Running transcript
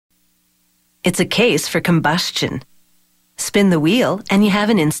It's a case for combustion. Spin the wheel and you have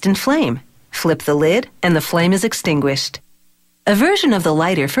an instant flame. Flip the lid and the flame is extinguished. A version of the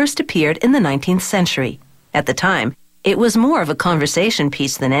lighter first appeared in the 19th century. At the time, it was more of a conversation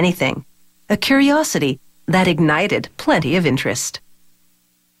piece than anything, a curiosity that ignited plenty of interest.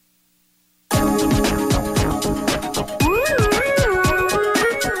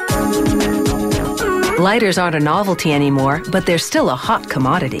 Lighters aren't a novelty anymore, but they're still a hot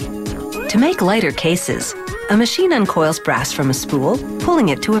commodity. To make lighter cases, a machine uncoils brass from a spool, pulling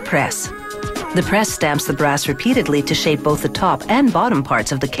it to a press. The press stamps the brass repeatedly to shape both the top and bottom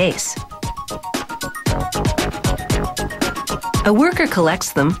parts of the case. A worker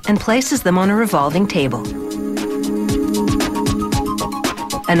collects them and places them on a revolving table.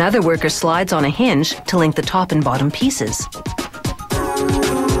 Another worker slides on a hinge to link the top and bottom pieces.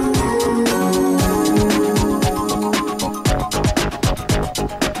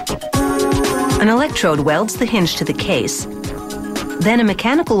 An electrode welds the hinge to the case. Then a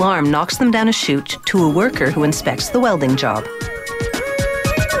mechanical arm knocks them down a chute to a worker who inspects the welding job.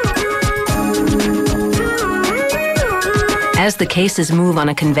 As the cases move on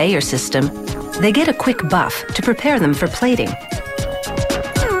a conveyor system, they get a quick buff to prepare them for plating.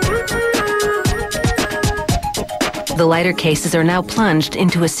 The lighter cases are now plunged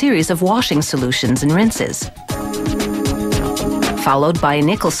into a series of washing solutions and rinses, followed by a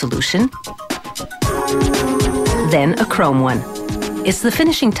nickel solution, then a chrome one. It's the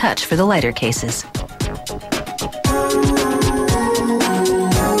finishing touch for the lighter cases.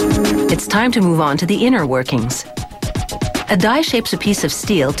 It's time to move on to the inner workings. A die shapes a piece of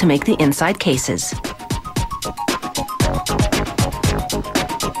steel to make the inside cases.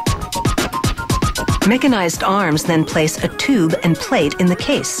 Mechanized arms then place a tube and plate in the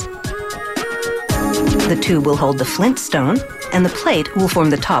case. The tube will hold the flint stone, and the plate will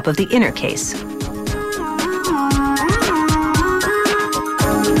form the top of the inner case.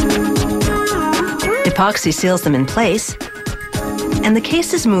 Epoxy seals them in place, and the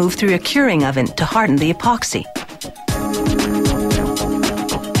cases move through a curing oven to harden the epoxy.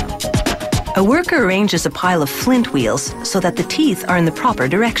 A worker arranges a pile of flint wheels so that the teeth are in the proper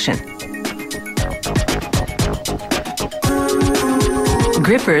direction.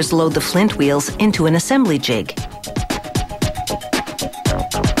 Grippers load the flint wheels into an assembly jig.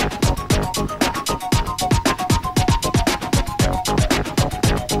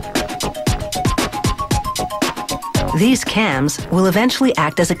 These cams will eventually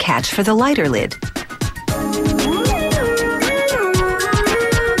act as a catch for the lighter lid.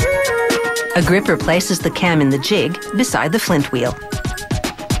 A gripper places the cam in the jig beside the flint wheel.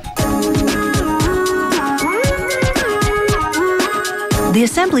 The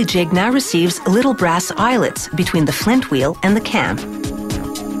assembly jig now receives little brass eyelets between the flint wheel and the cam.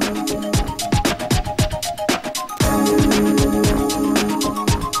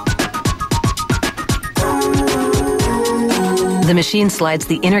 The machine slides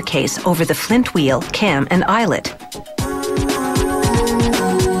the inner case over the flint wheel, cam, and eyelet.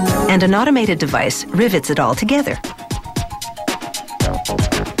 And an automated device rivets it all together.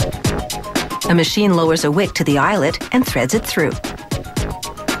 A machine lowers a wick to the eyelet and threads it through.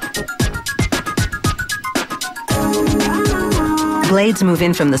 Blades move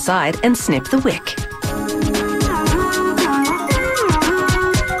in from the side and snip the wick.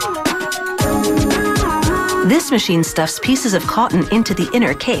 This machine stuffs pieces of cotton into the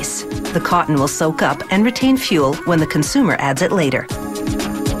inner case. The cotton will soak up and retain fuel when the consumer adds it later.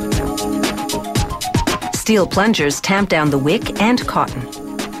 Steel plungers tamp down the wick and cotton.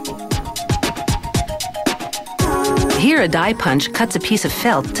 Here, a die punch cuts a piece of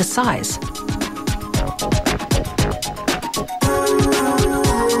felt to size.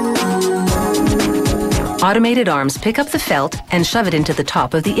 Automated arms pick up the felt and shove it into the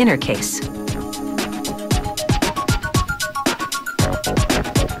top of the inner case.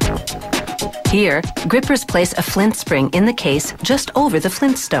 Here, grippers place a flint spring in the case just over the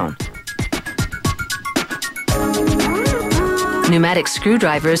flint stone. Pneumatic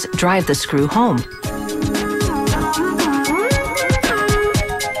screwdrivers drive the screw home.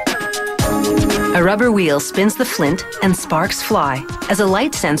 A rubber wheel spins the flint and sparks fly as a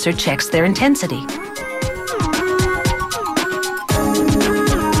light sensor checks their intensity.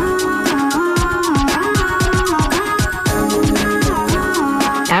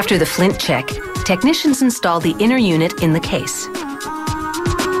 After the flint check, technicians install the inner unit in the case.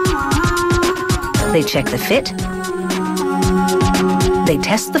 They check the fit. They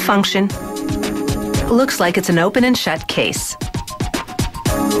test the function. Looks like it's an open and shut case.